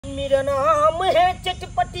मेरा नाम है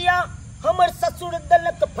चटपटिया, हमर ससुर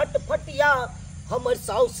दलक फटफटिया, हमर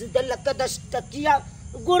साउस दलक 10 टकिया,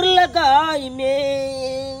 गुड़ लगाई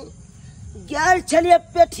में गेल छलिए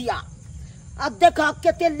पेठिया। अब देखा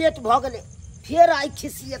केते लेट भ गेले, फिर आई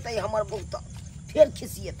खिसियते हमर बहुत, फिर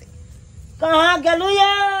खिसियते। कहाँ गेलु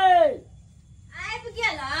ये? आबि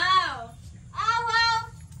गेलौ। आउ आउ।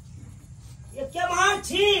 ये केम्हर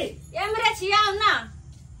छी? एमरे छी, आउ ना।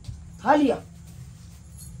 खालिया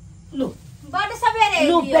लो बड सवेरे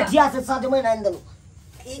लो एलिया। पेठिया से सजमै आनि देलु।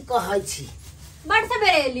 ई कहै छी बड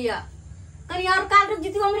सवेरे एलिया। कनी और काल रुक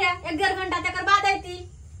जीती हमरे 1.5 घंटा तकर बाद आइती।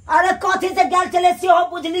 अरे कथी से गेल चले से हो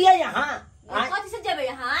बुझलिए यहाँ? कथी से जेबै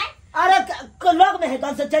यहाँ? अरे लोग में है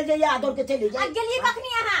कल से चल जाइए, आदर के चली आ जाए। गेलिए कखनी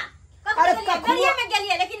यहाँ? अरे गलिए में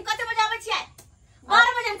गेलिए, लेकिन कते बजे आबै छियै?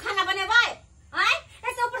 12 बजे हम खाना बनेबै। आय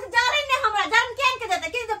ऐसे ऊपर से जारे ने हमरा जरम केन के देते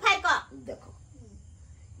कि फाड़ क देखो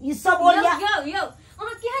ई सब बोलिया। यो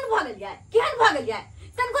अहाँ केहन भ गेलियै? केहन भ गेलियै?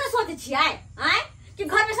 तन कोन सोचै छियै? आय कि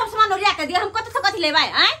घर में सब सामान ओरिया के दिए, हम कत से कथि लेबै?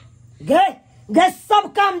 आय गे गे सब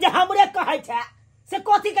काम जे हमरे कहै छै से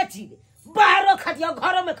कथी के छी? बाहरो खटियो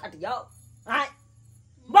घरो में खटियो। आय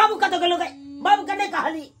बाबू कत गेलो गए? बाबू के नहीं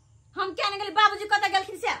कहली? हम क्या नहीं गेली? बाबूजी कत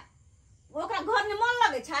गेलखिन से? ओकरा घर में मन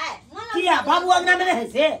लगे छै? मन लगे किया बाबू अंगना में नहीं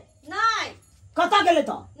से? नहीं कत गेले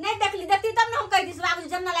तो? नहीं देखली, देखती तब ना हम कह दिस बाबूजी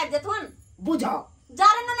जन्ना लाइब देथुन। बुझो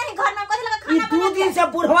जारे न नहीं घर में कथि लगा ई खाना 2 बना दिन से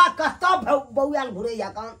बुढ़वा कहता बौआल घुरे या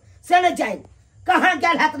कान से नहीं जाए। कहां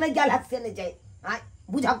गेल हाथ नहीं गेल हाथ से नहीं जाए। आय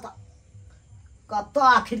बुझब त कत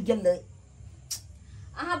आखिर गेलै?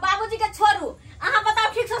 अहाँ बाबूजी के छोड़ू, अहाँ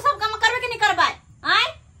बताओ ठीक से सब काम करबे कि नहीं करबै? आय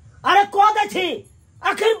अरे कह दे छी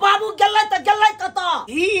आखिर बाबू गेलै त गेलै कत?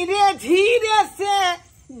 धीरे धीरे से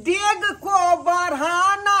डेग को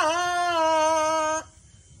बढ़ाना,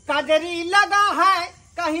 कजरी लगा है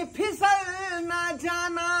कहीं फिसल ना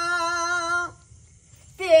जाना,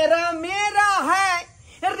 तेरा मेरा है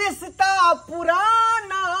रिश्ता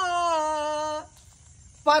पुराना,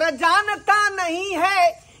 पर जानता नहीं है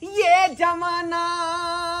ये जमाना।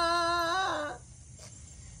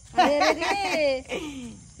 अरे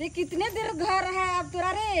रे कितने देर घर है अब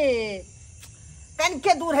तोरा रे? कन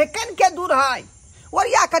के दूर है, कन के दूर है। और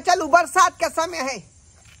या का चलू, बरसात के समय है,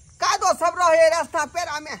 कादो सब रहे रास्ता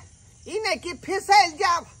पेरा में, ई नहीं कि फिसल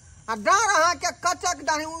जाब आ डर अहाँ के कचक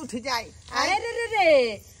दही उठ जाए। अरे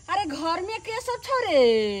रे अरे घर में के सब छो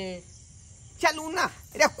रे? चलू ना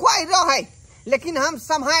रे, कोई रहे लेकिन हम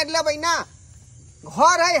संभाल लेबै ना।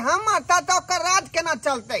 घर है हमर तो कर राज केना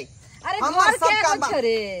चलते? अरे घर के गो छो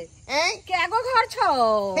रे? के गो घर छो?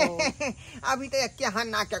 अभी तो एक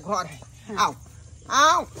हन्ना के घर है। आओ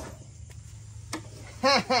आओ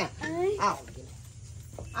आओ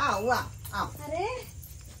आओ आओ। अरे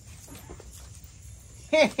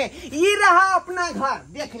ये रहा अपना घर,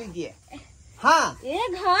 देख लीजिए। हाँ ए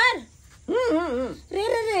घर रे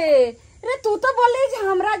रे रे रे तू तो बोले जे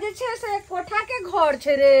हमरा जे छे से कोठा के घर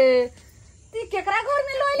छे रे। ती केकरा घर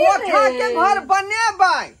में लोइली रे? कोठा के घर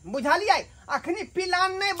बनेबै, बुझलियै? अखनी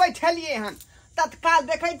पिलान नहीं बैठलिए हन, तत्काल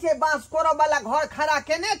देखे छे बांस कोरो वाला घर खड़ा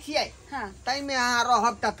केने छियै। हां तई में अहाँ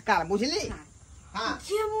रहब तत्काल, बुझली? हाँ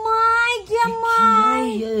के माय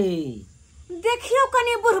ये देखियो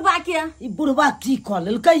कनी बुढ़बा के। ई बुढ़वा की क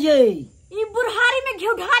लेलकै ये? ई बुढ़ारी में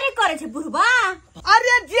घेउढारी करे छे बुढ़बा।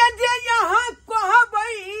 अरे जे यहाँ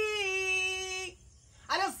कहबै,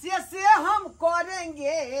 अरे से हम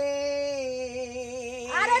करेंगे।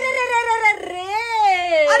 अरे रे रे रे रे रे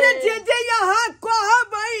अरे जे यहाँ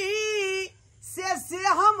कहबै से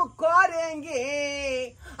हम करेंगे।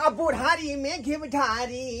 अब बुढ़ारी में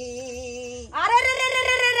घिवढारी, अरे रे रे रे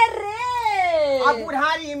रे रे रे अब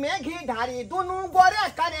बुढ़ारी में घी ढारी दोनों गोरे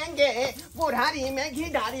करेंगे। बुढ़ारी में घी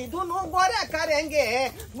ढारी दोनों गोरे करेंगे।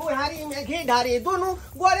 बुढ़ारी में घी ढारी दोनों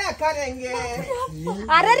गोरे करेंगे।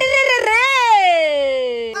 अरे रे रे रे रे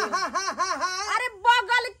अरे अरे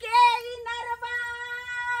बगल के नरवा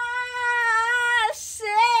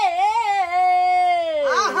से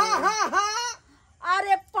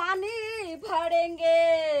अरे पानी भरेंगे।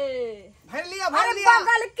 भर लिया अरे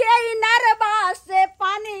बगल के नरवा से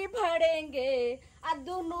पानी भरेंगे। आ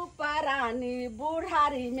दोनों परानी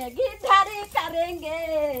बुढ़ारी में घिढारी करेंगे।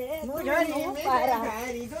 बुढ़ारी में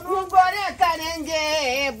घी दोनों गोरे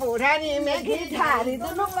करेंगे। बुढ़ारी में घी ढारी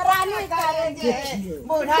दोनों परानी करेंगे।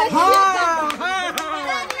 बुढ़ारी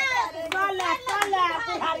काला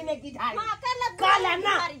बुढ़ारी में की ढारी हाँ, काला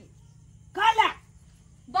ना काला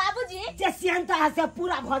बाबूजी जे सियंता से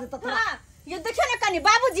पूरा भ जत तोरा। हाँ, ये देखियो ना कनी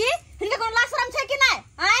बाबूजी, हिनके कोनो लाशरम छै कि नहीं?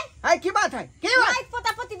 आय है की बात है? की बात? नाइट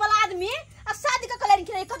पोता पोती वाला आदमी आ शादी का कलर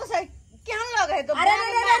के कतो से केहन लगे है? तो अरे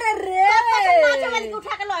रे रे नाचे वाली के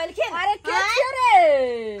उठा के लइलखिन। अरे के छे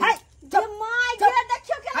रे? हाय जे माय जे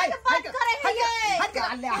देखियो के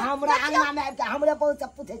हमरा अंगना में आबि के हमरे बहुत से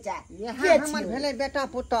पूछे छै ये के हमर छी भेले बेटा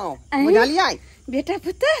पुतौ अहीं? बुझलियै बेटा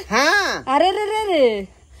पुत्र हां अरे रे रे रे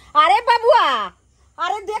अरे बबुआ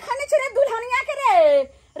अरे देखा नहीं रे दुल्हनिया के रे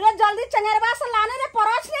जल्दी चंगरवा से लाने रे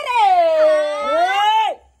परछ ले रे ए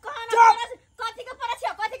चुप कथी के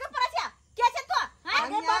परछिया के छै तो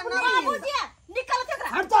अरे बाबूजी निकल केकरा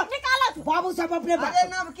हट तो निकालो तू बाबू साहब अपने अरे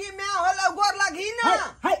नवकी मैं होलो गोर लगी ना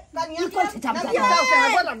है कन्या ई कौन से छाप नवकी जा साहब से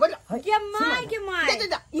बोला बोला के माय जा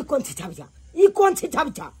जा ई कौन से छाप जा ई कौन से छाप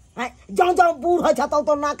जा है जाओ जाओ बूढ़ हो जाता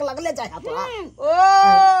तो नाक लगले जाए तो ओ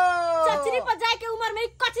चचरी पर जाए के उम्र में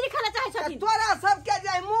कचरी खाना चाहे छथिन तोरा सब के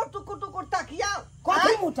जाय मुंह टुकुर टुकुर तकिया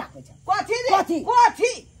कथी मुंह टाके छै कथी रे कथी?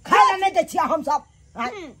 कथी खाए ला नहीं दे छिया हम सब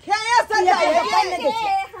खेए से ये जाए पहले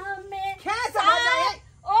देखिए। हमें खेए से हो जाए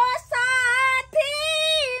ओ साथी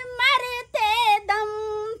मरते दम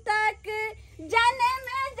तक जन्म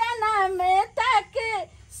तक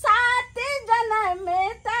सात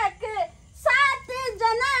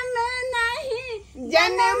जन्म नहीं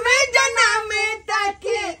जन्म तक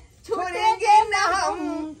छोड़ेंगे न हम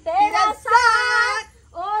तेरा साथ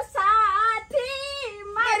ओ साथी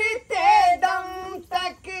मरते दम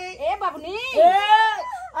तक ए बबनी ए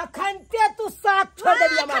अखन ते तू साथ छोड़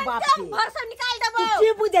देलिया मां बाप के घर से निकाल तू देबो की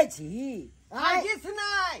बुझै छी आजिस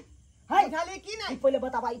नहीं है बुझाली की नहीं पहले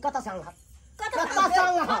बताबा ई कता संग कत कता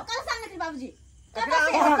संग कल संगति बाबूजी एकरा हम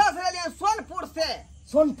हटस रहलिए सोनपुर से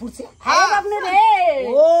सोनपुर से अरे बाबने रे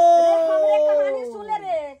ओ हमरे कहानी सुने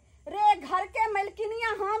रे घर के मलकिनिया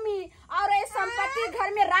हमी और ए संपत्ति घर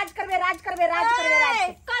में राज करबे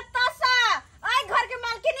कत्ता सा आई घर के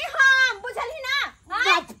मालकिनी हम बुझलही ना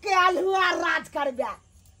बाप के अलहुआ राज करे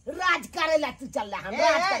ला तू चल हम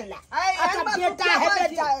राज करे ला अच्छा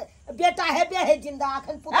बेटा है बे है जिंदा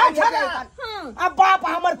अखन पुता है अब बाप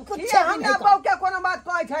हमर कुछ हमरा बाऊ के कोनो बात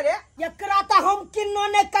कहै छै रे एकरा त हम किन्नो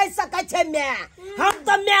नै कह सकै छै मैं हम त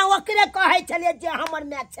मैं ओकरे कहै छलिए जे हमर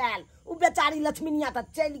मैं छल उ बेचारी लक्ष्मीनिया त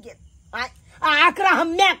चल गेल आ एकरा हम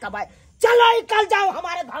मैं कहबै चलो निकल जाओ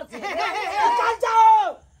हमारे घर से निकल जाओ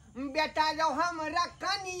बेटा जो हमरा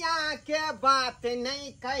कनिया के बात नहीं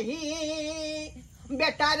कही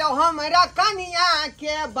बेटा जो हमरा कनिया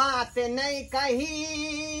के बात नहीं कही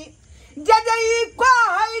जजई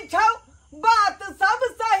कहै छौ बात सब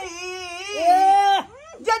सही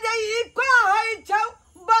जजई कहै छौ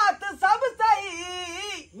बात सब सही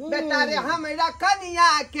बेटा रे हमरा कनिया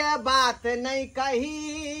के बात नहीं कही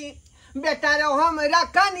बेटा रे हमरा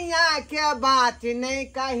कनिया के बात नहीं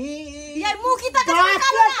कही यार मुंह की तक बात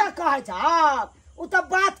के कहै छ उ त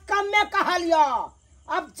बात कम में कहलियो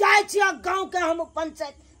अब जाय छी गांव के हम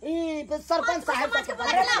पंचायत ई सरपंच साहब के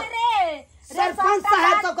बजे सरपंच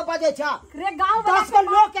साहब के बजे छ रे गांव 10 को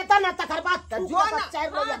लोग के तना तकर बाद जो ना 4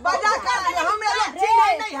 बजे बजा कर हमरा लोग चिन्ह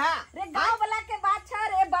नहीं है रे गांव वाला के बात छ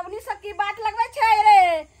रे बबनी सब की बात लगबै छै रे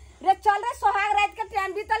चल रे सोहाग रात के ट्रेन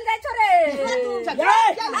बीतल जाय छ रे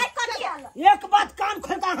आई कथि एक बात कान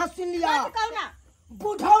खोल के हां सुन लिया कहू ना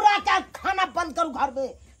बुढ़ौरा के खाना बंद करू घर में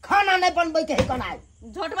खाना नहीं बनबै के है कनाय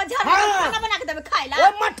झोट में झड़ खाना बना के देबे खाइ ला ओ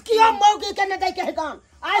मटकिया मौगी के न दे के है कान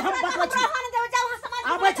आय हम बतबै छी हां देबे जाओ समाज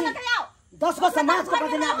आबै छी 10 को समाज के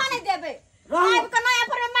बदले हां देबे आब के नया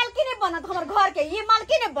पर मालकी नहीं बनत हमर घर के ये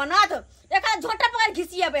मालकी नहीं बनत एकरा झोटा पकड़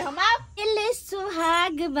घिसियाबे हम इले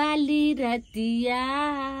सुहाग वाली रतिया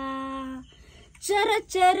चर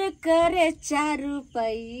चर करे 4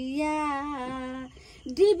 रुपैया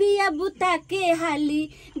डिबिया बुता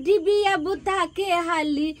के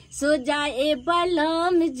हाली सो जाए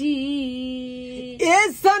बलम जी ए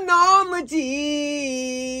सनम जी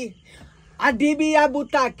आ डिबिया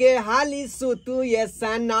बुता के हाली सुतू ये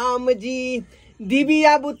सनम जी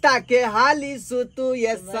डिबिया बुता के हाली सुतू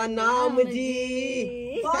ये सनम जी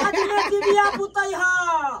बाद में दिबिया बुतई हा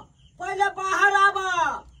पहले बाहर आवा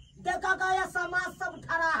देखा गया समाज सब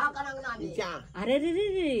ठरा हा करंगना में जा अरे रे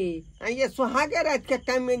आ ये सुहागे रात के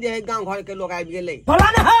टाइम में जे है गांव घर के लोग आबि गेलै भला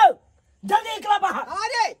न हो जल्दी निकला बाहर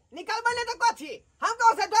अरे निकल बने तो कथी हम तो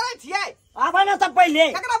से डरै छियै आवा न त पहले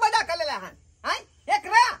ककरा बजा के लेले हन हैं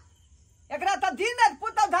एकरा त दिन रात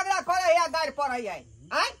पुतौ झगड़ा करे या गाड़ पड़ै है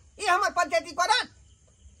हैं ई हमर पंचायती करन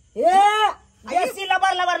ए बेसी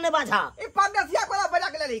लबर ने बाजा ई परदेसिया कोला बजा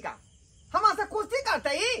के लेली का हमरा से कुश्ती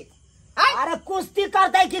करतै ई अरे कुश्ती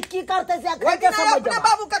करते की करते से ओइ के दिन समझ अपने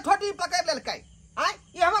बाबू का ठोटी पकड़ लेलकै हैं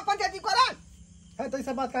ई हमर पंचायती करन है तो ये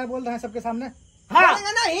सब बात काहे बोल रहे हैं सबके सामने हां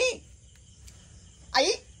बोलेंगे नहीं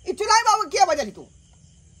आई ई चुनाई बाबू किया बजली तू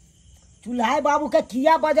चुल्हाए बाबू के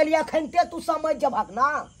किया बजलिया अखनते तू समझ जबक ना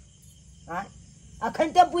हां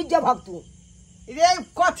अखनते बुझ जबक तू रे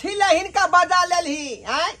कथी लहिन का बजा लेलही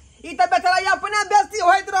हैं ई त बेचारा अपने बेइज्जती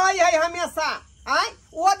होइत रहै है हमेशा हैं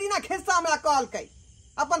ओ दिना खिस्सा हमरा कहलकै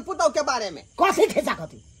अपन पुतौ के बारे में कथी खेसा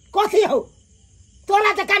कथी कथी हो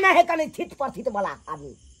तोरा जका ना है कने थित पर थित वाला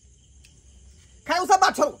आदमी खाए उ सब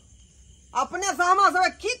बात छोड़ो अपने से हमरा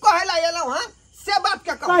सब की कहेला एलो हां से बात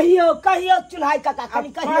के कहो कहियो चुल्हाई काका कनी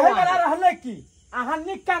कहियो कहे वाला रहले की अहाँ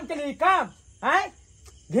निक काम के लिए काम हैं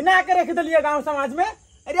घिना के रख देलिए गांव समाज में।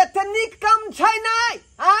 अरे तनिक कम छै नहीं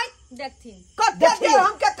आय देखथिन कते देर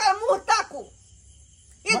हम के कर मुंह ताकू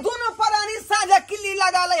ई दोनों प्राणी साझा किल्ली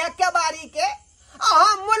लगा ले है केबारी के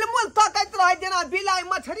अहाँ मुलमुल तकैत रहे जेना बिलाई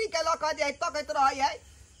मछली के लक जाय तकैत रहे है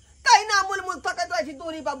तहिना मुलमुल तकैत रहे छी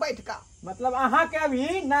दूरी पर बैठ का। मतलब अहाँ के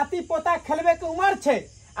अभी नाती पोता खेलबे के उम्र छै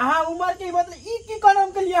अहाँ उम्र के मतलब ई की काम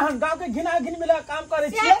के लिए हम गांव के घिना घिन मिला काम करे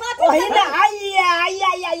छिए ओही ना आई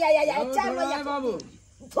चार बजे बाबू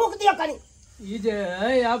थूक दियो कनी ई जे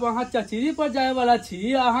है अब अहाँ चचीरी पर जाए वाला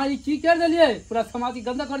छी अहाँ ई की कर देलिए पूरा समाज की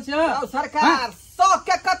गंदा कर छिए। अब सरकार शौक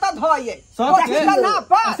के कत धोये शौक के? कन्हा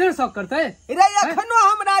पर ऐसे शौक करते रे एखनो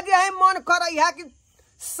हमरा जे है मन करे है कि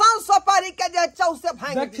सौ सुपारी के जे चौसे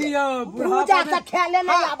भांग देखियो पूजा से खेले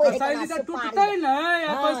नहीं आबे है शैली से टूटते नहीं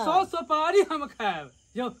अपन 100 सुपारी हम खाएब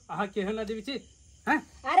जो अहाँ केहन ना देबी छी हैं।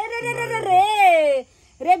 अरे रे रे रे रे रे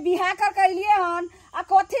रे बिहा कर कइलिए हन आ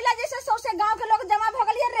कोथी ला जैसे सौसे गांव के लोग जमा भ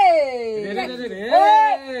गलिए रे रे रे रे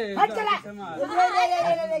रे हट चला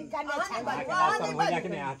रे गाने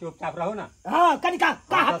छा चुपचाप रहो ना। हां कनी का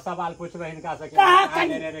तो सवाल पूछबे इनका से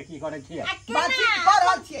रे की करे छिए बातचीत कर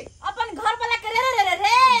रहल छियै अपन घर वाला के रे रे रे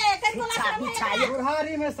रे कई कोला बिछाई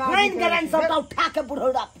बुढ़ारी में शादी नहीं करन सब उठा के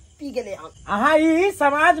बुढ़ौड़ा पी गेले हम अहाँ ई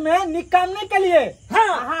समाज में निक काम नहीं के लिए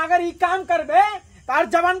हाँ। अहाँ अगर ई काम करबे तार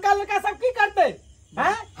जवान का लड़का सब की करते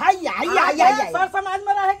हैं हाय सर समाज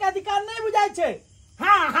में रहे के अधिकार नहीं बुझाई छे।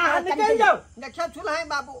 हां निकल जाओ देखियो चुल्हाई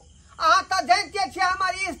बाबू अहाँ तो जानते छियै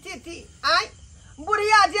हमारी स्थिति आई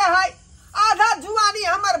बुढ़िया जे है आधा जुआनी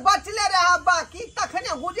हमर बचले रहा बाकी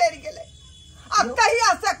तखने गुजर गेले अब तहिया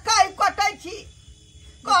से काई कटै छी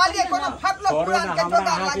कहलिए कोनो फटलो छोड़ो पुरान ना के हमरा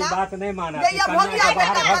जोगाड़ अहाँ की लगा बात नहीं माना दैया भोगिया के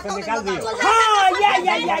बाहर घर से निकाल दियो हां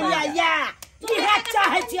या यह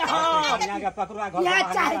चाहे छी हां कन्या के पकड़वा घर से या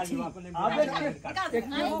बाहर चाहे निकाल छी। दियो अपने अब एक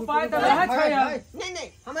उपाय तो रहा छै यार। नहीं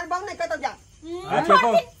हमर बाबू नहीं कतौ जा अच्छा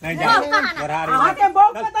को नहीं जा बुढ़ारी अहाँ के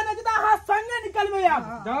बहुत पता नहीं जदा अहाँ संगे निकलबे आप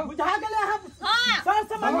बुझा गेले हम सर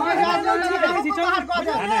समाज में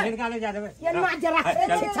ना हिनका ले जा देबे ये ना जरा से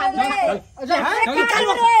छाड़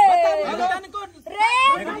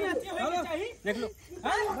निकलो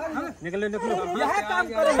निकलो निकलो यह काम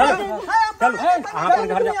करे चलो अहाँ अपन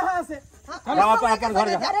घर जा यहाँ से जाओ अपन घर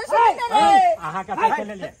जा अरे सुन रे अहाँ का पैसे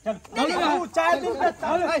ले ले चल 4 दिन पे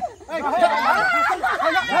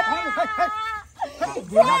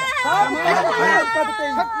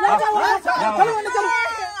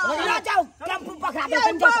ले जाओ टेम्पू पकड़ा दे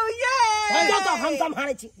तो हम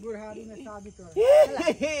संभाले छी बुढ़ारी में शादी कर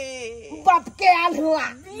बाप के आल हुआ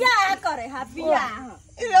बियाह करे हा बियाह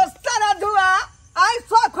रास्ता धुआ आई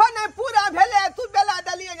सोखो नहीं पूरा भेले तू बेला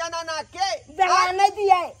दलिए जनाना के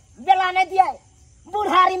बेला नहीं दिए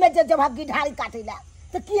बुढ़ारी में जब गिठारी काटेला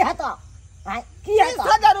तो की हतो की हतो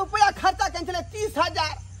 30,000 रुपया खर्चा कैंसिल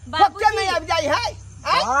 30,000 बच्चे में अब जाई है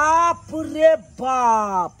बाप रे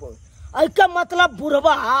बाप ऐके मतलब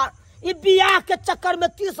बुढ़वा ई बियाह के चक्कर में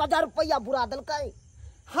 30,000 रुपया बुरा दलकै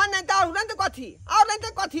हां नहीं दारू नहीं तो कथी और नहीं तो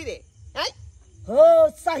कथी रे हैं हो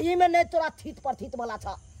सही में नहीं तोरा थीत पर थीत वाला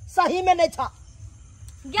था सही में नहीं था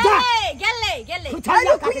गेले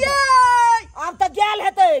अब तो गेल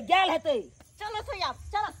हेते चलो तो यार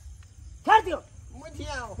चलो छोड़ दियो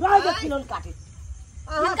मुझियाओ रह दे किलोन काटे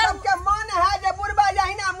अहाँ सबके मन है जे बुढ़बा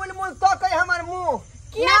जहिना मुलमुल तो कहे हमर मुंह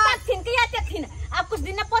किया तकथिन अब कुछ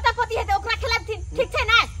दिन में पोता पोती है तो ओकरा खिलाबथिन ठीक छै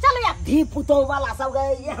ना चलो यार धी पुतो वाला सब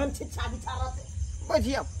गए एहन शिक्षा बिछा रहते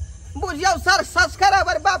बुझियो सर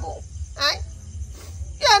सब्सक्राइबर बाबू आय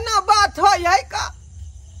केना बात होय है का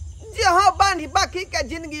जे हो बांधी बाकी के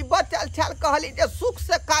जिंदगी बचल छल कहली जे सुख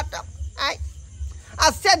से काटब आय आ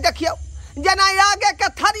से देखियो जना आगे के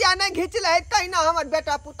थरिया नहीं घिचले है तहिना हमर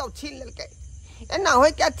बेटा पुतौ छीन लेलकै एना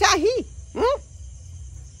होय के चाही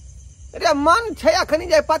रे मन छै अखनी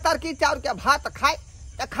जे पतर की चाउर के भात खाय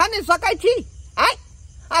त खा नहीं सकै छी आय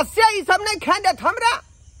आ से ई सब नहीं खा देत हमरा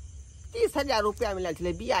 30,000 रुपया मिलल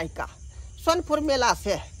छलै बियाह का सोनपुर मेला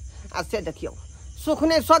से आ से देखियो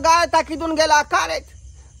सुखने सोगाय ताकि दुन गेला कारैत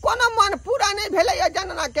कोनो मन पूरा नहीं भेलै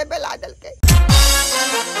जनना के बेला देलकै।